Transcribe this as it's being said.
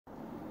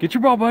Get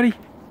your ball, buddy.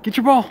 Get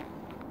your ball.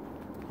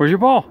 Where's your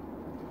ball?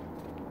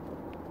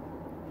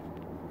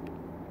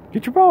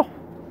 Get your ball.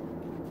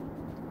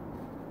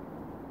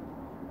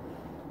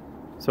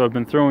 So I've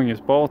been throwing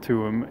his ball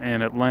to him,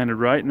 and it landed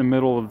right in the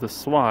middle of the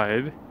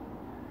slide.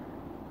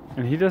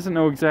 And he doesn't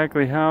know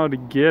exactly how to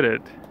get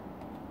it.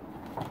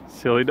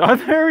 Silly dog. Oh,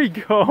 there he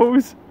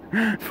goes.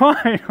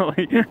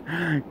 Finally.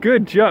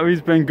 Good job.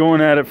 He's been going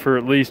at it for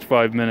at least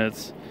 5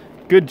 minutes.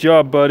 Good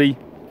job, buddy.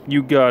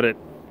 You got it.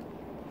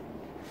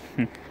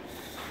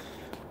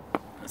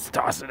 Let's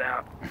toss it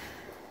out.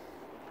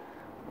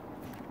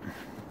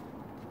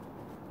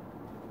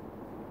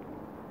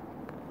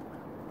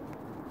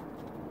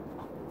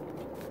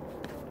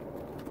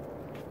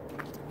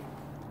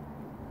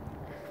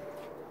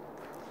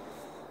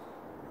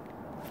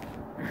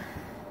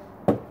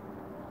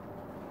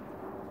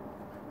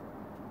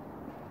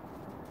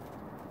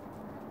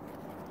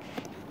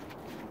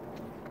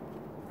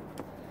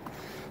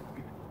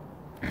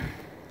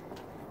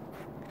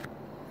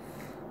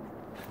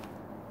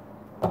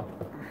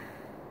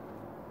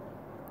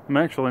 I'm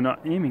actually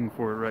not aiming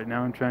for it right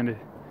now. I'm trying to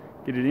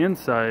get it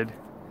inside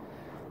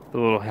the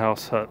little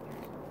house hut.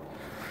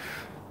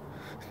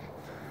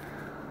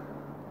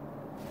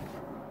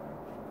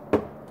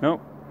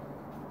 Nope.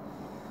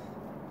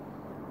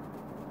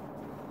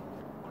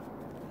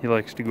 He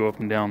likes to go up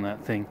and down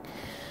that thing.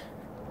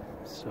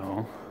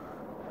 So,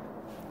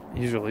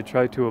 usually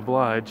try to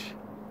oblige.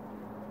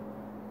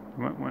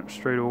 Went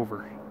straight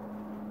over.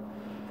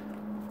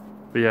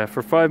 But yeah,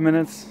 for 5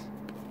 minutes,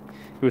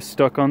 he was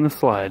stuck on the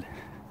slide.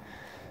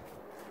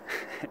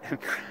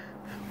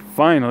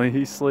 Finally,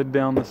 he slid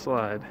down the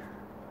slide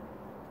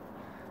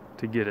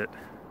to get it.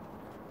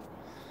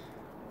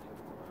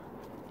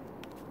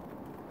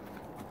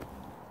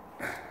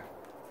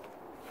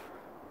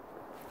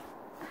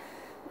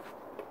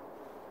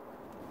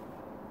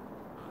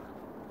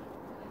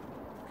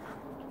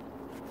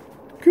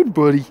 Good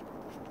buddy.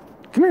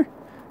 Come here.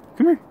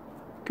 Come here.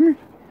 Come here.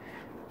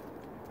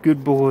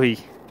 Good boy.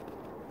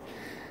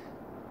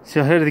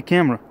 Say hi to the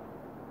camera.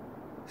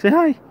 Say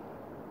hi.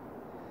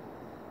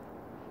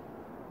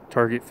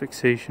 Target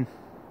fixation.